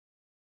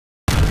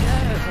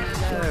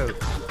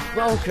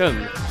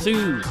welcome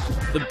to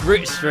the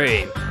Brit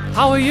stream.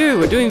 How are you?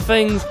 We're doing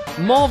things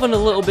more than a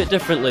little bit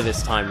differently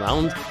this time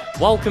round.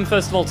 Welcome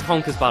first of all to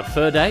Conker's Bad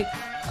Fur Day.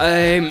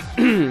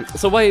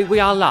 So we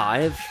are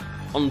live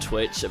on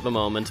Twitch at the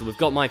moment, and we've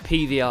got my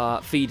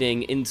PVR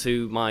feeding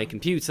into my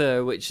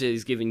computer, which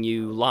is giving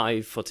you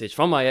live footage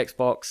from my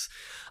Xbox,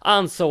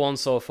 and so on and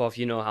so forth.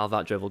 You know how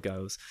that drivel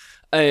goes.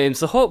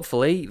 So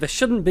hopefully there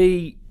shouldn't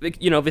be,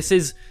 this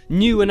is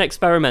new and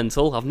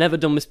experimental. I've never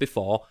done this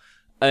before.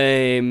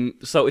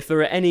 So if there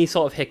are any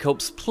sort of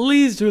hiccups,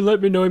 please do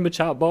let me know in the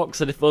chat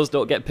box, and if those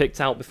don't get picked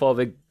out before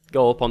they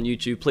go up on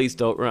YouTube, please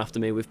don't run after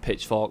me with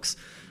pitchforks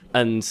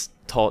and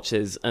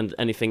torches and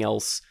anything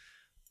else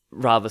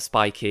rather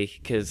spiky,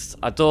 because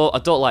I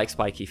don't like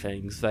spiky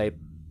things. They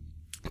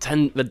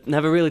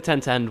never really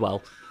tend to end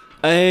well.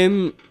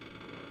 But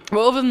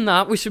other than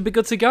that, we should be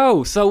good to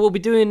go. So we'll be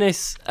doing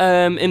this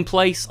in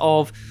place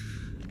of,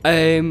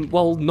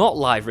 not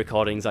live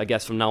recordings, I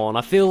guess, from now on.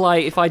 I feel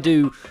like if I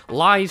do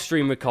live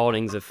stream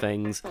recordings of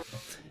things,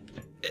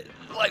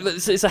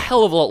 it's a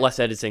hell of a lot less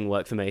editing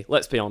work for me,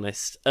 let's be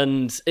honest.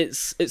 And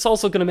it's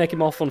also going to make it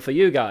more fun for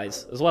you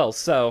guys as well.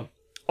 So,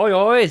 oi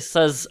oi,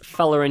 says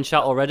fella in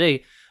chat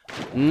already.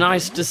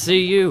 Nice to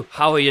see you.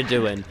 How are you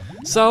doing?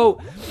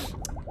 So,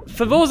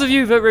 for those of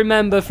you that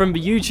remember from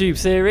the YouTube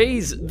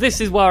series,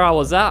 this is where I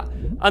was at,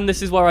 and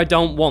this is where I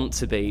don't want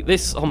to be.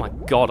 Oh my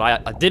god,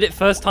 I did it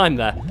first time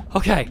there.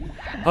 Okay.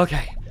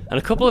 And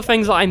a couple of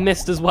things that I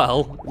missed as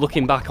well,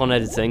 looking back on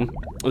editing,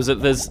 was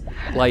that there's,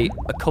 like,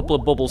 a couple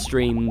of bubble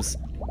streams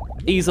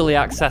easily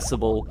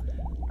accessible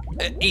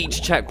at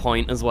each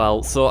checkpoint as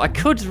well. So I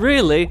could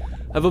really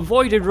have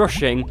avoided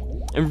rushing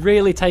and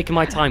really taking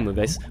my time with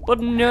this,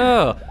 but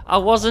no, I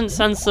wasn't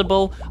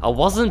sensible, I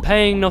wasn't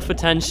paying enough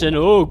attention.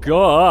 Oh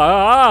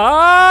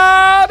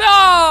god,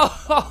 no!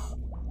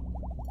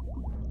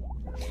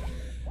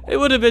 It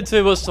would have been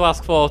too much to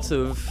ask for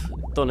to have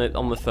done it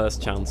on the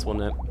first chance,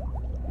 wouldn't it?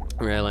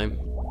 Really.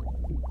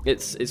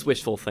 It's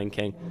wishful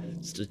thinking.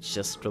 It's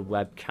just a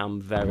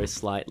webcam very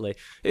slightly.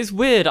 It's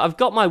weird, I've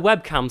got my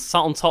webcam sat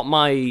on top of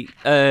my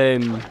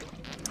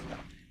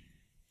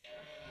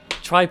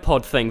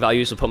tripod thing that I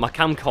usually put my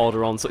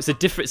camcorder on, so it's a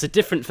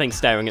different thing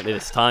staring at me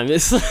this time.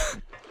 It's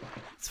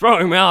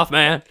throwing me off,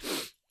 man.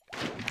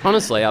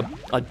 Honestly, I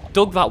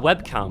dug that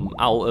webcam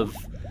out of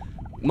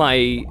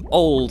my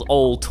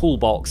old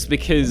toolbox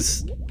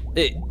because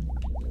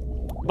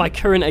my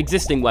current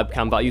existing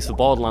webcam that I use for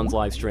Borderlands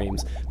live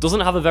streams doesn't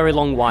have a very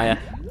long wire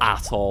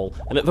at all,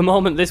 and at the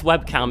moment this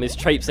webcam is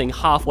traipsing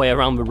halfway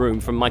around the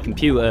room from my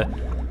computer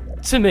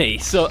to me.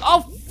 So,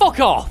 oh, fuck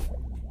off!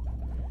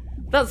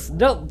 That's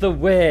not the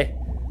way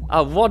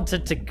I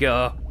wanted to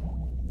go.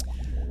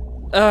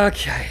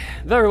 Okay,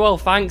 very well,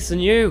 thanks,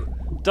 and you?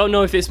 Don't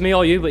know if it's me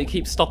or you, but you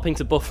keep stopping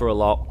to buffer a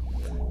lot.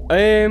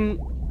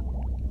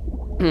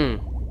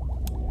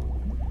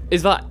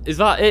 Is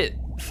that it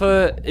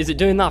for, is it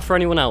doing that for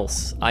anyone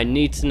else? I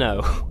need to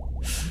know.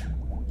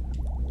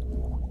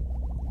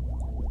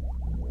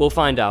 We'll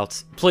find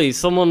out. Please,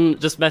 someone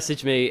just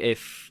message me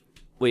if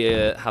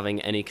we're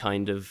having any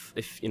kind of,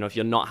 if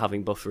you're not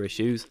having buffer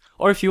issues,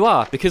 or if you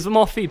are, because the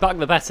more feedback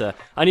the better.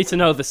 I need to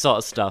know this sort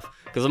of stuff,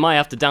 because I might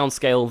have to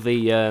downscale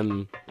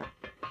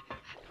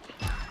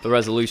the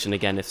resolution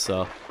again if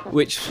so,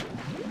 which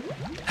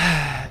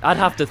I'd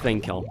have to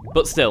think on,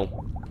 but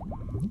still.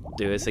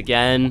 Do this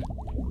again.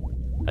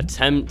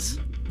 Attempt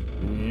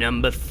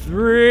number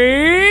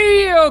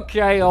 3.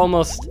 Okay,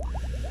 almost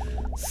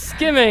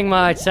skimming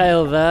my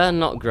tail there,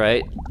 not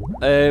great.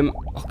 Oh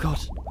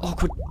god,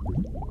 awkward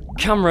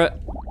camera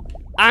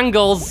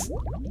angles,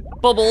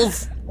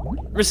 bubbles,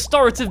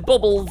 restorative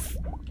bubbles.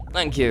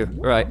 Thank you.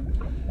 Right,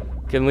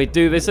 can we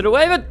do this in a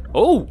way that,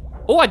 oh,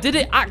 I did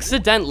it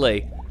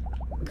accidentally.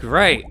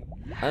 Great.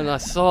 And I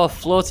saw a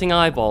floating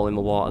eyeball in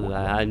the water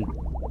there, and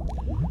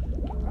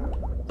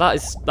that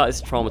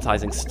is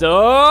traumatizing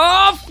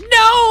stuff.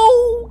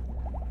 No.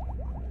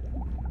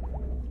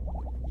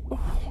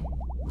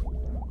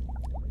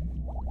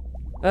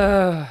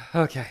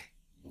 Okay.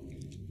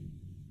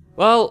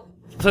 Well,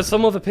 for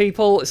some other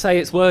people say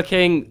it's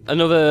working,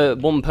 another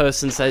one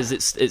person says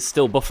it's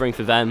still buffering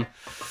for them.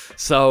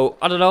 So,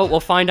 I don't know, we'll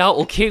find out,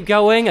 we'll keep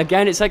going.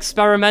 Again, it's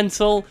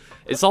experimental.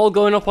 It's all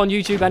going up on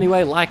YouTube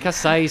anyway, like I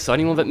say, so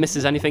anyone that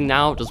misses anything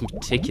now, it doesn't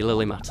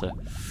particularly matter.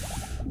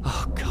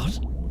 Oh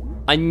god.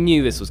 I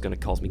knew this was going to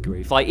cause me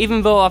grief. Like,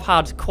 even though I've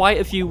had quite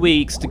a few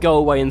weeks to go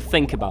away and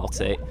think about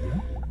it,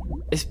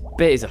 this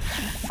bit is a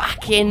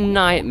fucking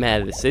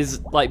nightmare. This is,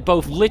 like,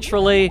 both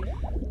literally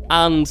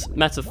and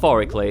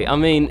metaphorically. I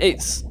mean,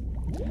 it's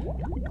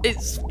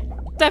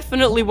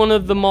definitely one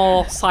of the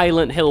more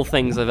Silent Hill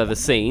things I've ever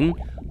seen.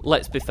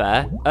 Let's be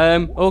fair.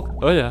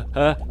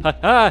 Oh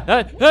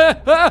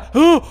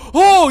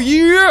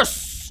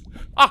yes!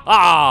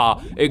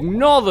 Haha!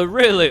 Ignore the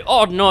really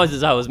odd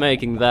noises I was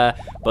making there,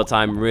 but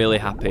I'm really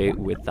happy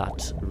with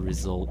that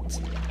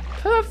result.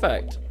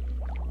 Perfect.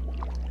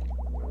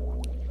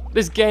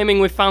 This gaming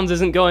with fans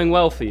isn't going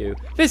well for you.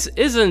 This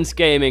isn't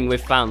gaming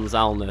with fans,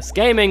 Alnus.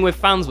 Gaming with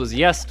fans was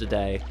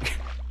yesterday.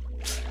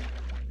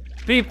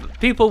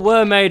 People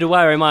were made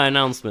aware in my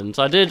announcement.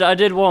 I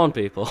did warn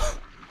people.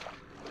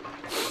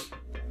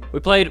 we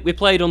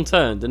played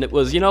Unturned, and it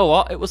was, you know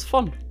what? It was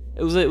fun.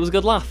 It was a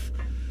good laugh.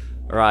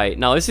 Right,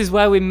 now this is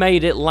where we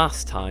made it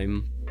last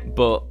time,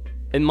 but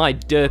in my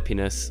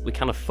derpiness, we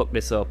kind of fucked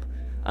this up,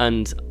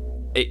 and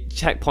it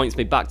checkpoints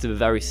me back to the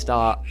very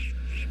start.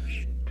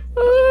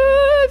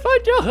 If I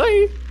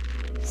die!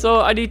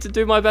 So I need to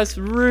do my best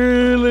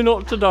really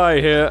not to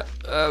die here.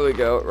 There we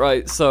go.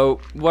 Right,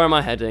 so where am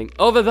I heading?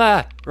 Over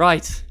there!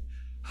 Right.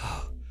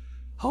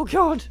 Oh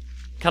god!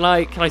 Can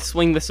I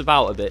swing this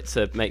about a bit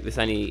to make this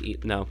any...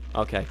 No.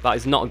 Okay, that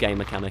is not a game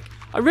mechanic.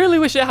 I really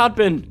wish it had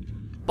been.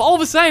 But all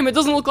the same, it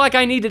doesn't look like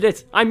I needed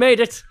it. I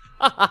made it.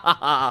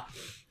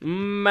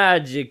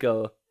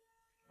 Magical.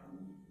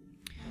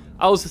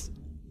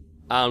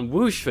 And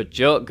whoosh, the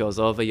joke goes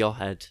over your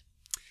head.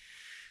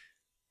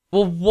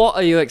 Well, what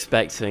are you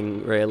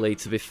expecting, really,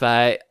 to be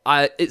fair?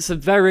 It's a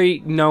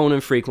very known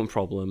and frequent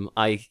problem.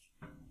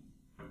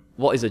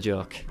 What is a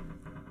joke?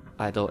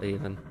 I don't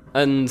even.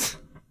 And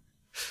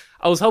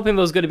I was hoping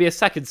there was going to be a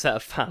second set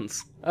of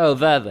fans. Oh,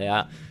 there they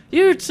are.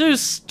 You two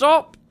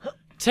stop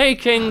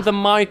taking the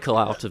Michael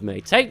out of me.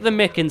 Take the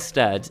Mick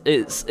instead.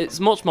 It's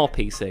much more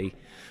PC.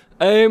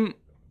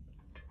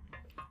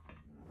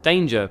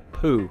 Danger,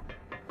 Poo.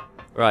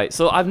 Right,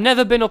 so I've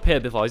never been up here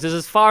before. This is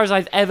as far as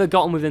I've ever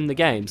gotten within the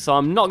game, so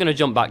I'm not going to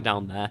jump back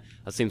down there.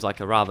 That seems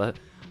like a rather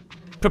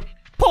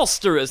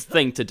preposterous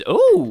thing to do.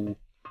 Ooh!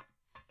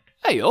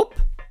 Hey, up!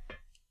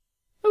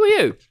 Who are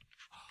you?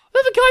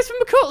 They're the guys from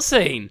the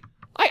cutscene!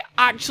 I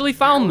actually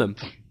found them.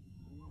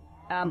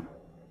 Can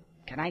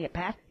I get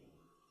past?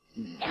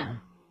 No.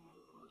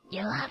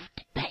 You'll have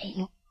to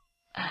pay,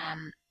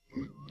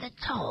 the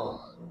toll.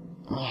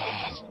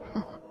 Yes.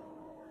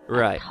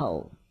 Right.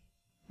 Toll.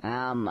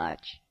 How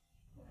much?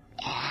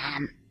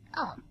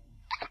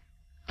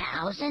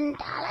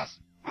 $1,000?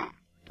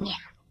 Yeah,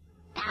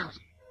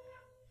 1,000.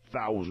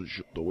 1,000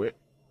 should do it.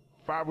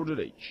 500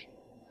 each.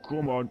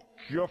 Come on,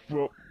 chuff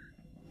up.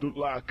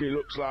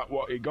 Looks like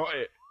what he got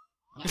it.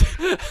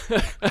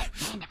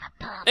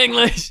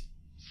 English!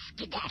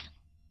 Skedaddle.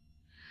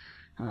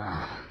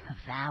 Oh,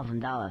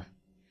 $1,000.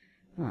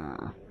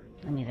 Oh,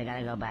 that means I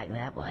gotta go back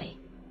that way.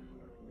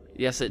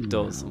 Yes, it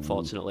does,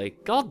 unfortunately.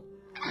 God.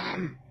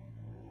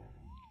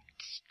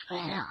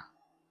 Straight on.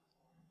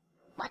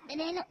 What did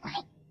they look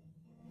like?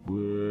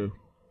 Well,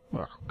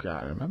 I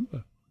can't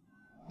remember.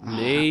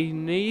 Me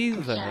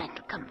neither. Sure,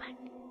 come back.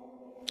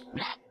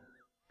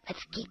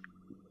 Let's keep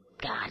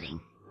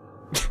guarding.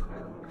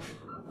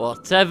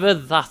 Whatever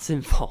that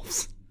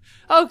involves.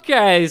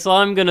 Okay, so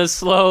I'm gonna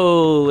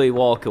slowly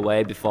walk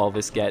away before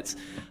this gets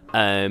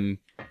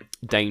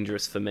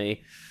dangerous for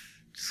me.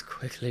 Just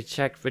quickly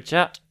check the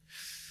chat.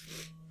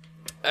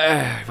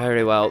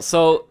 Very well.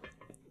 So,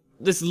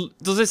 does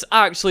this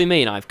actually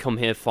mean I've come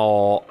here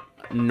for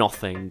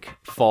nothing?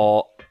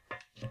 For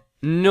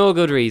no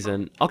good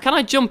reason? Or can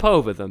I jump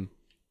over them?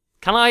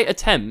 Can I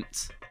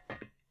attempt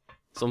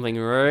something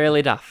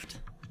really daft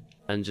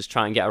and just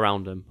try and get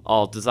around them?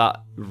 Or does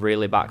that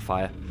really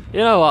backfire? You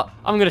know what?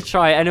 I'm going to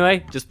try it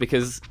anyway, just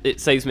because it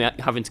saves me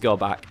having to go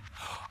back.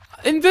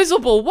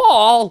 Invisible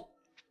wall?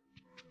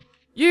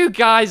 You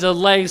guys are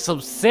laying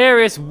some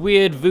serious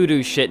weird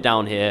voodoo shit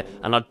down here,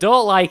 and I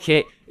don't like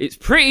it. It's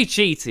pretty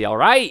cheaty,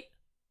 alright?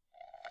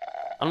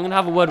 I'm going to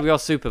have a word with your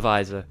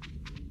supervisor.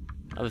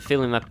 I have a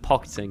feeling they're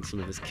pocketing some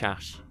of his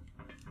cash.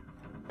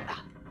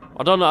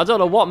 I don't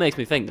know what makes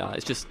me think that.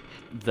 It's just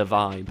the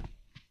vibe.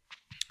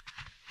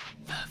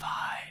 The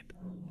vibe.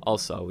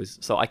 Also,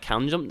 so I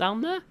can jump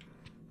down there?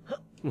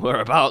 We're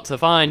about to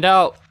find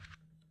out.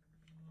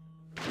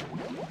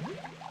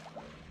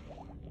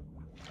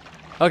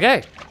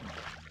 Okay.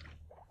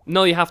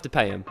 No, you have to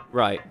pay him.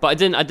 Right. But I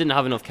didn't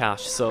have enough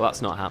cash, so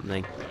that's not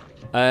happening.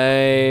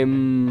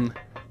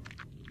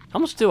 How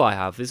much do I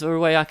have? Is there a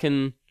way I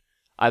can...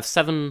 I have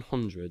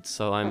 700,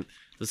 so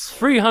there's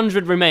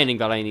 300 remaining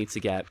that I need to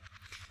get.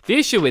 The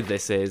issue with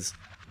this is,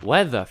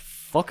 where the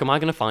fuck am I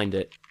gonna find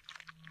it?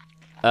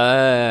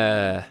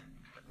 Oh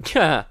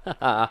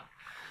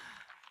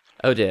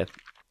dear.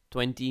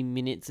 20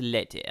 minutes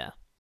later.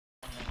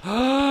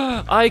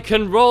 I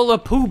can roll a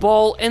poo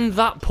ball in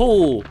that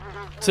pool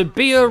to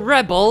be a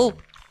rebel,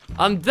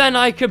 and then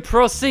I can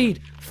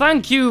proceed.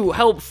 Thank you,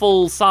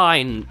 helpful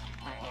sign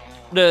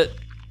that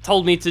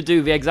told me to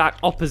do the exact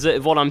opposite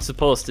of what I'm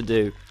supposed to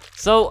do.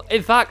 So,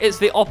 in fact, it's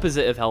the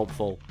opposite of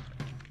helpful.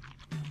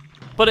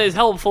 But it's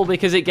helpful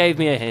because it gave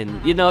me a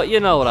hint. You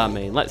know what I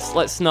mean.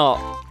 Let's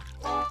not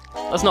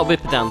be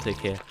pedantic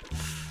here.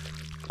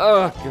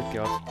 Oh, good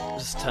God.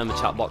 Just turn the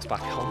chat box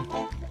back on.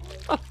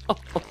 Oh,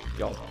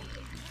 God.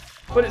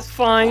 But it's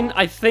fine.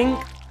 I think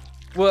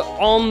we're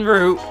en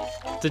route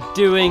to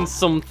doing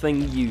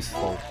something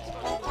useful.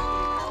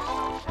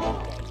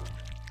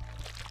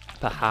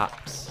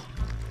 Perhaps.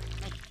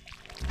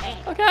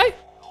 Okay.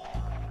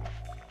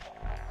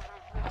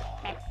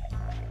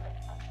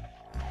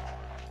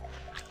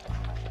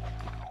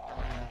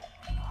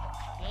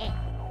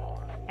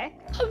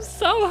 I'm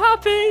so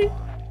happy.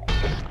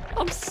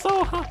 I'm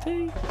so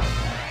happy.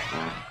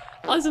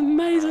 That's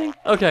amazing.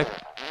 Okay.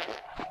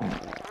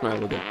 Right,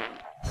 we're good.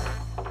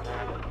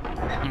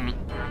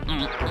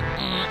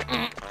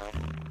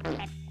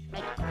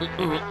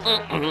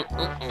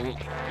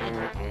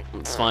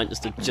 It's fine,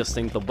 just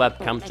adjusting the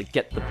webcam to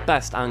get the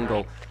best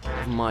angle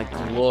of my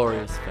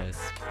glorious face.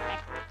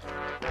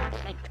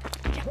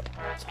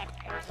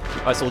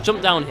 Right, so we'll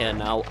jump down here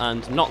now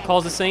and not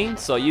cause a scene,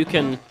 so you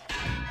can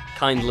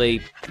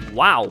kindly...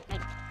 Wow!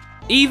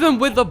 Even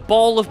with a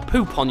ball of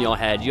poop on your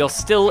head, you're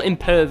still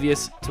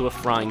impervious to a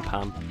frying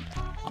pan.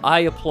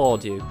 I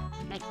applaud you.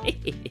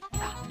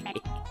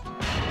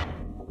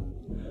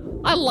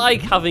 I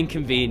like having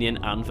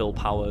convenient anvil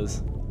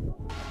powers.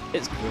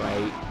 It's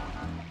great.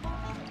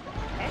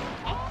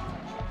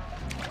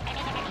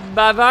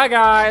 Bye-bye,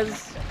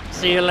 guys.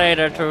 See you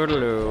later,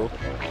 toodaloo.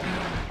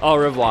 Au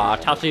revoir,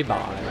 tatty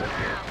bye.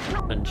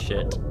 And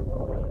shit.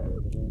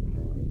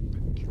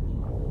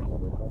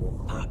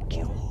 Fuck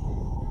you.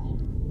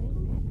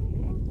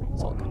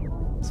 It's all good.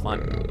 It's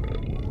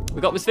fine.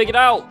 We got this figured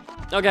out.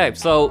 Okay,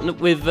 so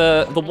with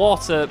the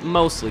water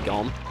mostly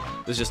gone,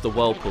 there's just a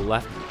whirlpool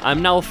left.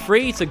 I'm now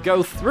free to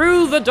go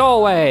through the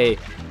doorway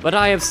that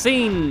I have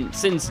seen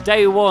since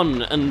day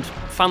one and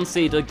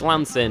fancied a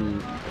glance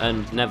in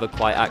and never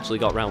quite actually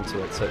got round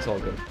to it, so it's all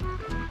good.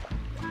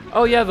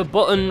 Oh yeah, the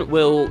button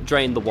will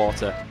drain the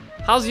water.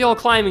 How's your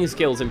climbing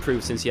skills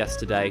improved since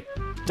yesterday?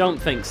 Don't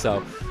think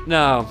so.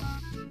 No,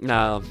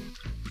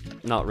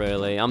 not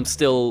really. I'm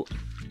still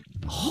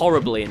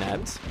horribly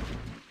inept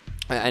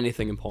at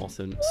anything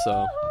important,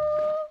 so...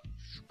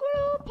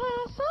 Squirrel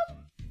person?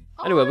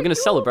 Anyway, we're gonna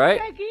celebrate.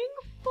 Begging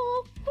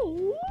for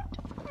food?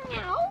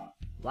 Meow.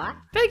 What?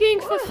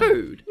 Begging for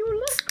food? You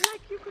look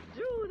like you could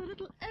do with a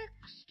little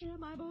extra,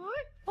 my boy.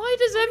 Why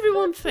does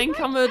everyone think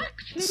I'm a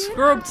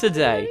scrub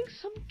today? Getting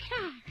some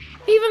cash.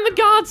 Even the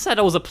guard said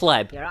I was a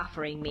pleb. You're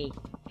offering me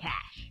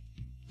cash.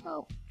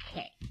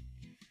 Okay.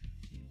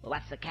 Well,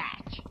 what's the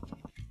catch?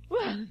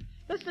 Well,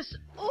 there's this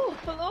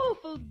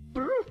awful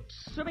brute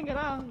swimming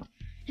around.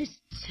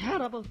 He's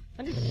terrible,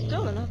 and he's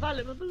stolen our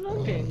valuable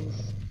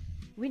belongings.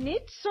 We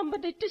need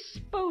somebody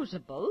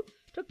disposable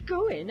to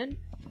go in and,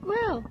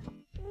 well,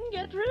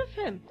 get rid of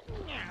him.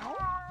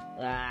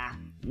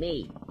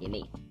 Me, you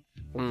mean?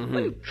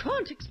 Well, you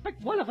can't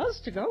expect one of us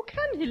to go,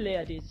 can he,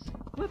 ladies?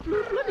 We're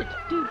blue-blooded,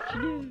 don't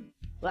you know?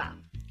 Well,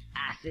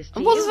 ask this to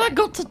And what you. has that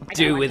got to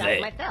do with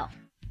it? Myself.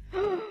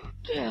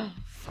 Dear,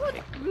 what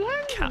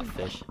language.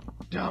 Catfish.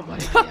 Don't worry,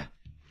 dear.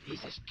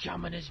 He's as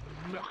common as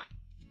milk.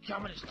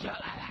 Common as dirt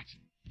like that.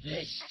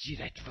 It's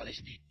dreadful,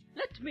 isn't it?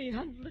 Let me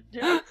handle it,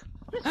 dear.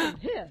 Listen,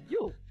 here,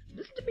 you.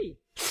 Listen to me.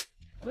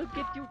 We'll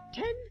give you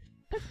 10%.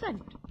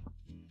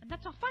 And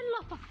that's our final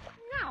offer.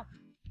 Now.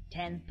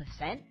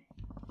 10%?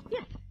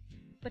 Yes.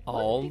 But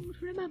Oh. one thing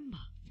to remember.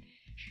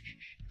 Shh,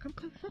 come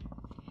closer.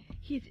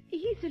 He's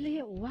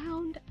easily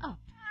wound up.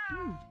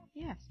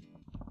 Yes.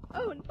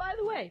 Oh, and by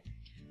the way,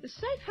 the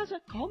safe has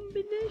a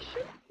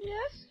combination.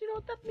 Yes, you know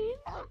what that means?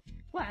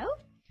 Well,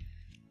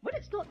 when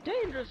it's not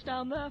dangerous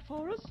down there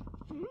for us,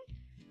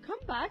 come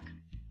back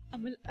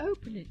and we'll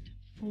open it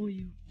for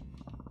you.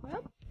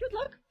 Well, good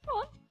luck. Go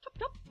on,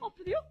 chop, off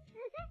with you.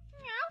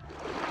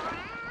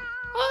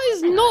 That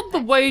is not the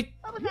way.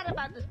 What was that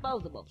about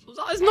disposable?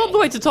 That is not the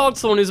way to talk to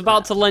someone who's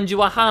about to lend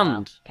you a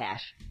hand.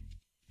 Cash.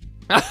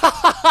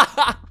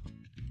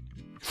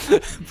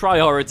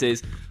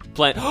 Priorities.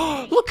 Look at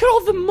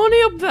all the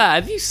money up there.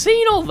 Have you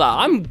seen all that?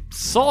 I'm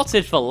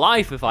sorted for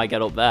life if I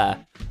get up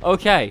there.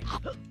 Okay.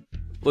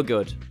 We're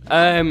good.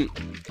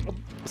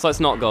 So let's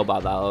not go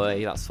about that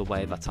way. That's the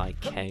way that I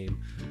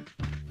came.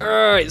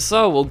 Alright,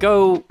 so we'll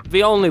go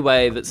the only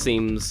way that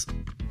seems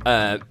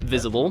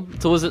visible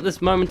to us at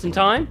this moment in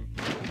time.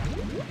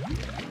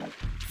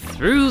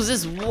 Through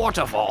this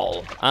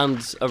waterfall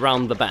and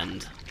around the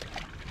bend.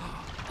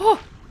 Oh,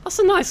 that's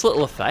a nice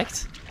little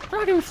effect.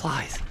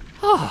 Dragonflies.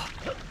 Oh,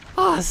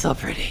 that's so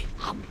pretty.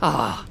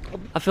 Ah,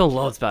 I feel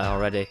loads better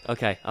already.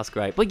 Okay, that's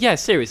great. But yeah,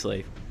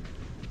 seriously.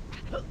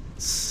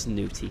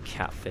 Snooty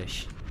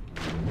catfish.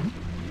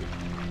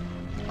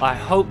 I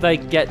hope they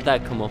get their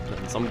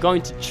comeuppance. I'm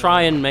going to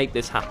try and make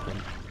this happen.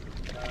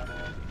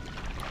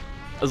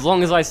 As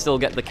long as I still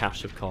get the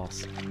cash, of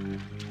course.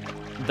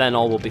 Then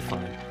all will be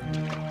fine.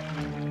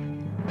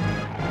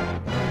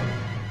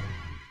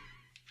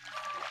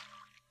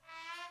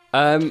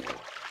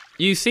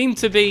 You seem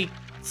to be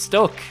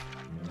stuck,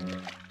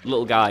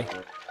 little guy.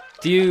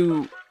 Do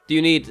you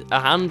need a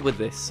hand with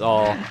this,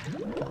 or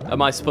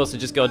am I supposed to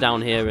just go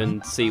down here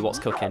and see what's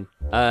cooking?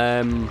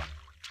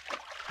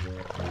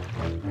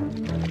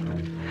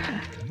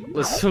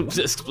 Let's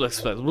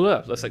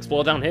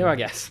explore down here, I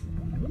guess.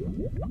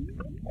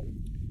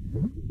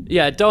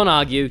 Yeah, don't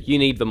argue. You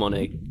need the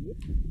money.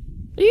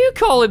 Are you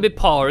calling me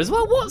poor as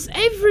well? What's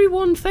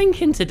everyone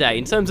thinking today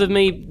in terms of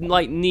me,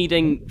 like,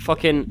 needing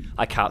fucking...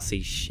 I can't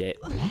see shit.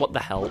 What the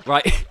hell?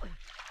 Right.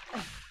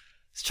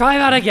 Let's try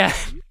that again.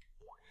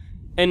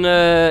 In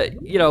a,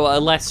 you know, a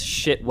less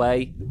shit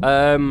way.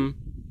 Oh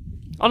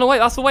no, wait,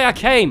 that's the way I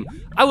came.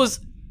 I was...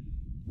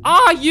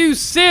 Are you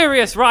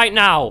serious right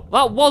now?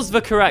 That was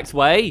the correct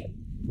way.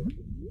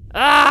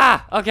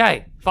 Ah!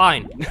 Okay,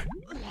 fine.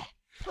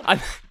 I'm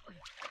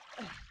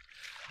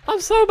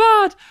so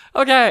bad.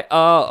 Okay.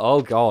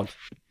 Oh god.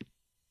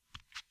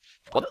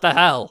 What the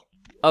hell?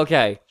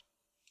 Okay.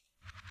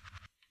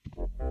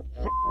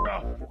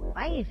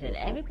 Why is it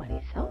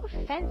everybody's so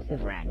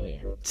offensive around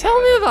here?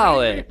 Tell me about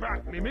it.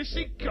 Back me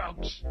missing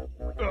goats.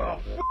 Oh,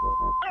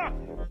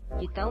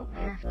 You don't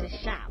have to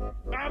shout.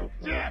 I'm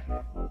deaf.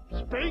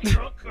 Speak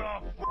up.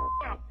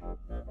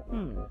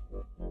 Hang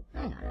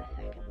on a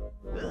second.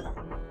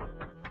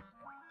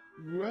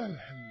 Well,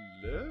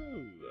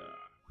 hello there.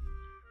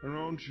 And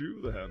aren't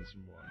you the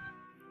handsome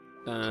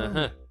one?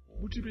 Uh-huh.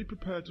 Would you be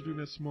prepared to do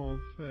me a small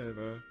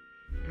favor?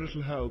 A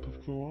little help,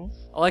 of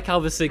course. I like how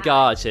the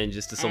cigar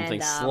changes to something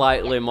And,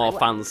 slightly more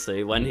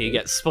fancy when he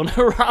gets spun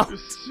around. You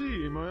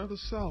see, my other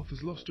self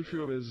has lost a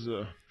few of his,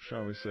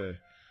 shall we say,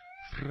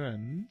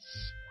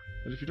 friends.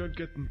 And if you don't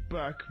get them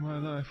back, my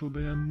life will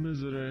be a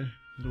misery.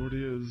 It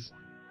already is.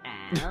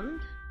 And?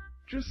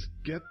 Just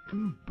get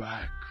them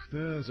back.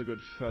 There's a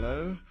good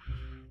fellow.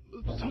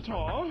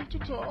 Ta-ta,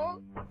 ta-ta.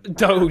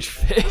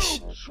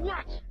 Dogefish. Oh,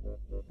 sweat!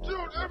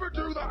 Don't ever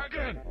do that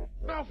again!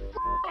 Now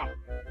off!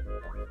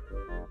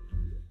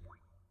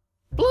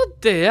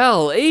 Bloody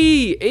hell,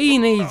 he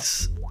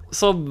needs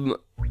some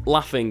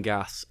laughing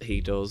gas, he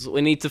does.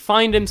 We need to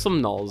find him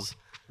some noz.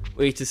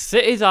 We need to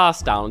sit his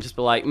ass down and just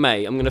be like,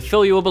 mate, I'm gonna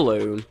fill you a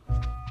balloon.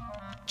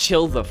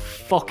 Chill the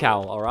fuck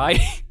out,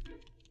 alright?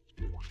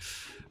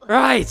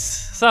 Right,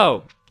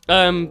 so,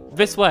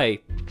 this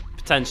way,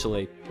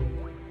 potentially.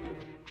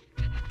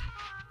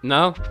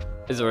 No?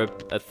 Is there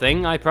a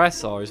thing I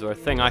press, or is there a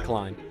thing I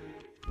climb?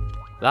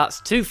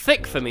 That's too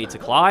thick for me to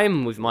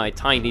climb with my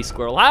tiny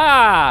squirrel.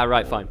 Ah,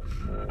 right, fine.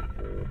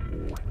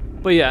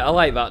 But yeah, I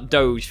like that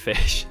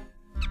Dogefish.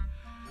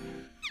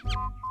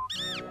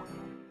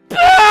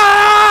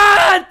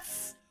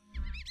 Birds!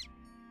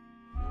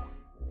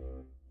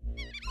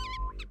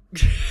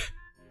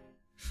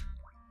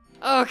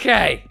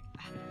 Okay,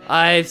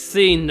 I've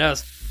seen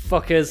those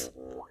fuckers,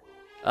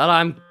 and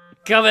I'm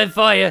coming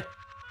for you.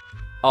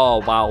 Oh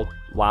wow,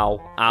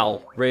 wow,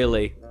 ow,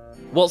 really?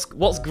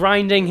 What's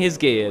grinding his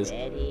gears?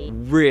 Ready?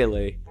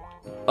 Really?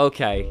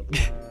 Okay.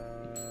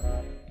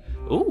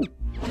 Ooh.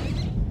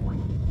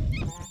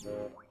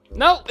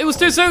 No, it was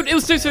too soon. It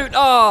was too soon.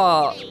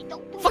 Oh,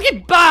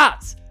 fucking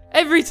bats!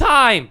 Every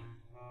time.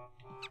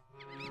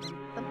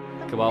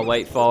 Come on,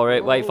 wait for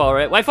it. Wait for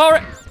it. Wait for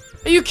it.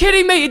 Are you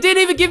kidding me? It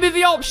didn't even give me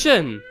the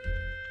option.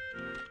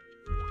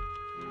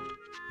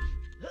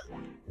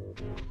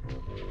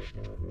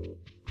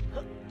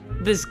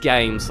 This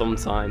game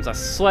sometimes, I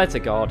swear to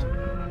God.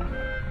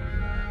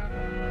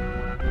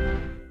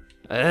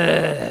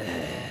 I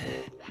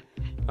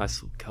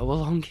shall go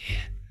along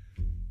here.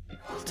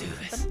 We'll do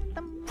this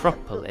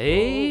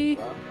properly.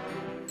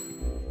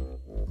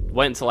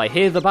 Wait until I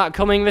hear the bat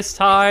coming this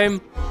time.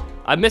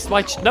 I missed my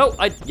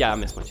I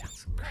missed my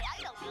chance.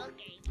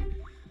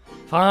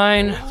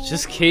 Fine, I'll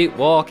just keep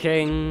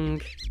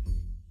walking.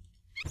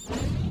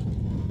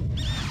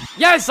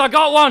 Yes, I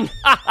got one!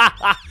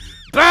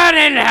 Burn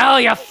in hell,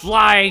 you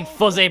flying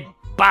fuzzy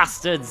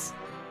bastards!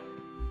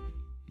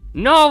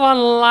 No one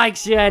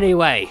likes you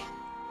anyway.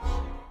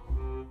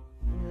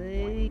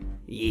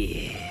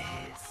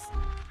 Yes.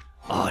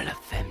 All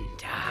of them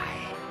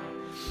die.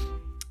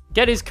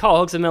 Get his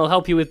cogs and they'll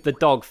help you with the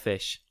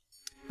dogfish.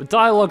 The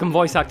dialogue and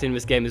voice acting in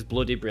this game is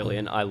bloody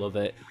brilliant. I love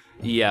it.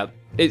 Yeah.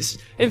 It's,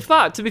 in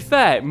fact, to be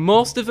fair,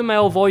 most of the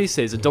male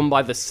voices are done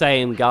by the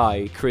same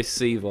guy, Chris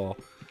Seavor.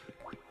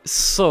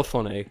 So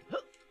funny.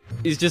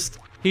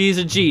 He's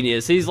a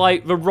genius. He's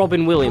like the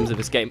Robin Williams of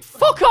this game.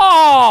 Fuck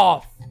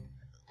off!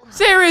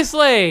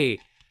 Seriously!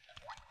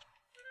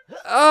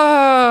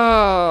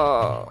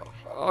 Oh,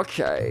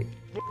 okay.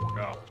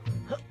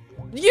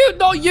 You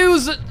not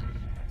use it.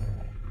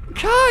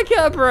 Can I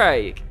get a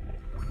break?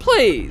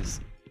 Please.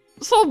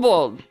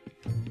 Someone.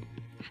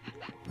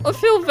 I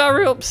feel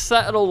very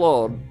upset and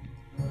alone.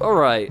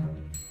 Alright.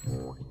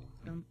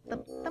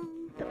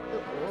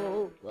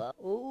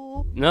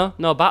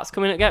 No bats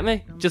coming to get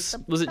me?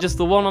 Was it just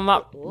the one on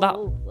that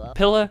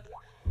pillar?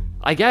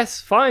 I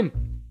guess, fine.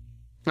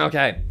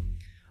 Okay.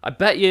 I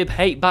bet you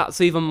hate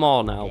bats even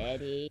more now.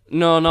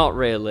 No, not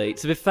really.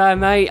 To be fair,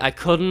 mate, I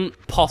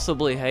couldn't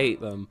possibly hate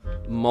them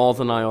more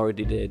than I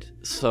already did.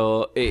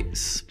 So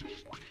it's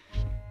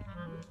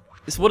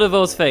one of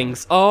those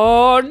things.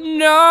 Oh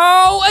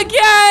no!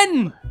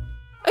 Again!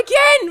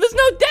 Again! There's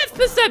no depth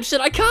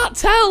perception. I can't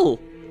tell.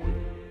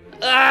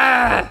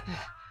 Ah!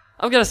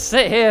 I'm gonna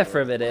sit here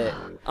for a minute.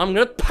 I'm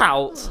gonna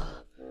pout.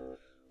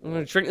 I'm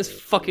gonna drink this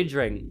fucking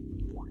drink.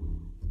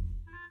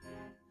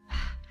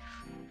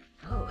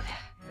 Food.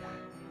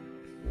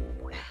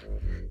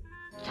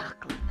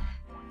 Chocolate.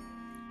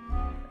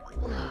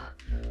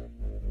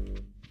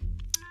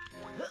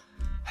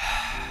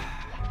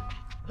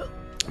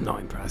 I'm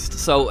not impressed.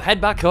 So head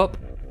back up.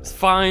 It's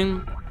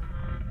fine.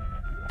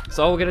 That's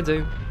all we're gonna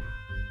do.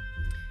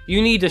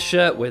 You need a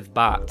shirt with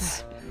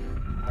bats.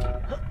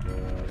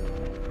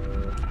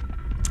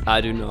 I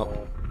do not.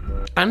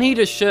 I need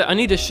a shirt. I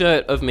need a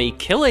shirt of me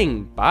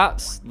killing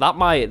bats. That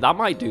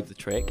might do the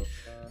trick.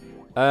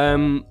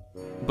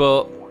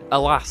 But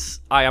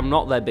alas, I am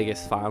not their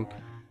biggest fan,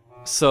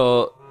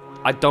 so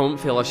I don't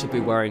feel I should be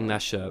wearing their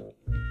shirt.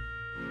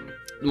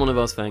 One of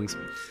those things.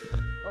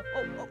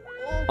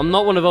 I'm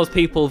not one of those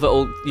people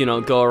that'll, you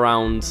know, go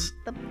around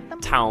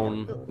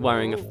town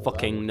wearing a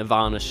fucking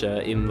Nirvana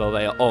shirt, even though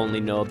they only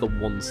know the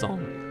one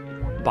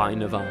song by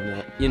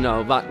Nirvana. You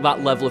know,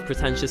 that level of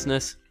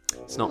pretentiousness.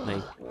 It's not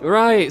me.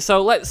 Right,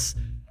 so let's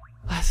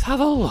have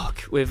a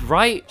look with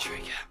right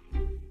trigger,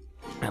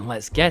 and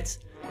let's get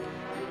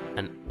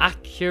an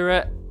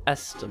accurate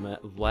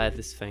estimate of where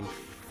this thing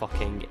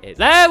fucking is.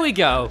 There we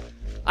go.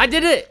 I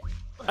did it.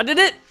 I did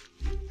it.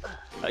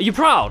 Are you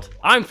proud?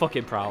 I'm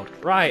fucking proud.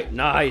 Right,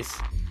 nice.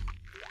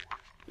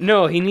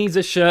 No, he needs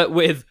a shirt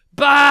with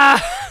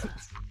bats.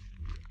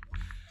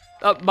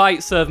 That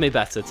might serve me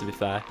better, to be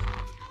fair.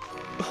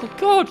 Oh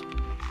God.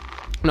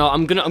 No,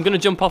 I'm gonna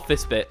jump off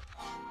this bit.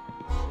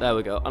 There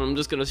we go. And I'm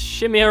just gonna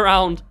shimmy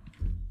around.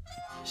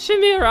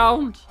 Shimmy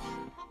around.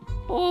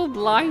 Oh,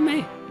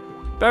 blimey.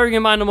 Bearing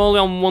in mind I'm only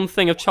on one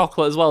thing of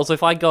chocolate as well, so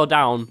if I go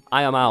down,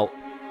 I am out.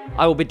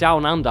 I will be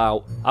down and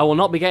out. I will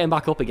not be getting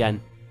back up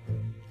again.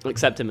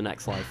 Except in the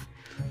next life.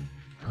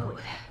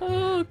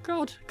 Oh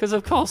God, because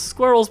of course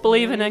squirrels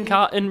believe in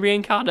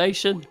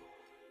reincarnation.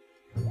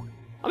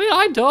 I mean,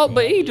 I don't,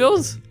 but he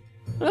does.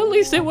 At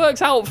least it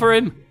works out for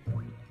him.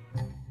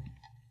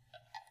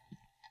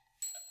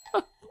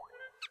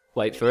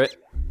 Wait for it.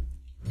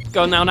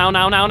 Go now, now,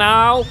 now, now,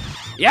 now.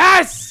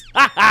 Yes!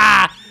 Ha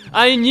ha!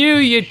 I knew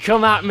you'd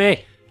come at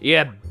me,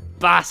 you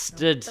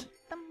bastard.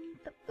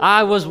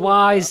 I was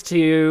wise to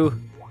you.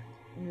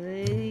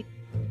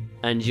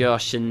 And your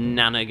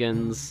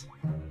shenanigans.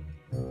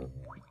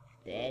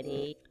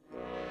 Steady.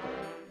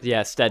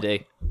 Yeah,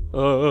 steady.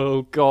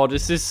 Oh God,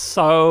 this is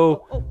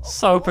so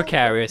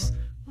precarious.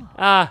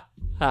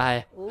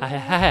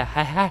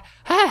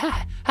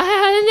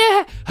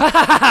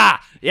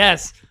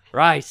 Yes,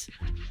 right.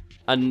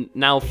 And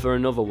now for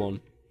another one.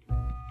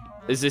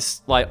 Is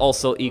this like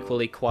also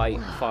equally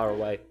quite far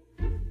away?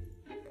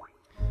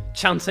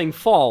 Chanting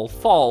fall,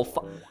 fall,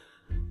 fall.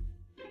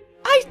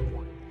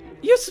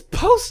 You're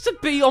supposed to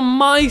be on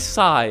my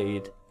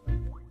side.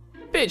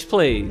 Bitch,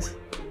 please.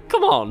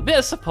 Come on, bit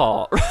of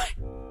support, right?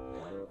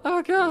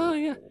 Oh God,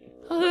 yeah.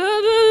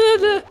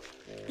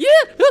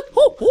 Yeah!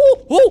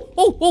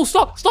 Oh,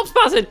 stop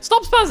spazzing,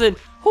 stop spazzing.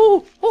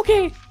 Oh,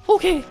 okay.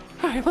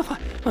 Alright,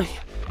 bye.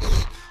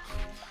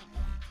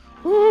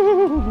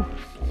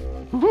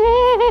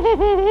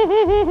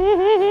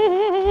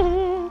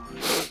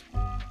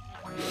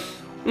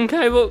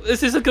 Okay, well,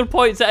 this is a good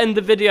point to end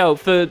the video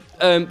for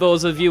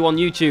those of you on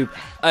YouTube.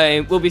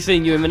 We'll be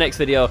seeing you in the next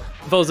video.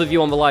 Those of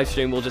you on the live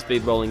stream will just be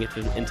rolling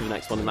into the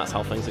next one, and that's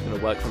how things are going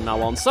to work from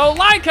now on. So,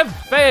 like and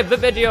favourite the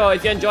video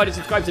if you enjoyed it,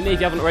 subscribe to me if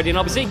you haven't already, and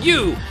I'll be seeing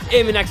you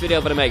in the next video.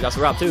 But I make that's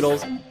a wrap.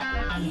 Toodles.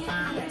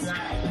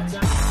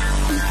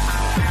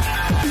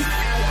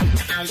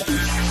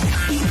 Yeah.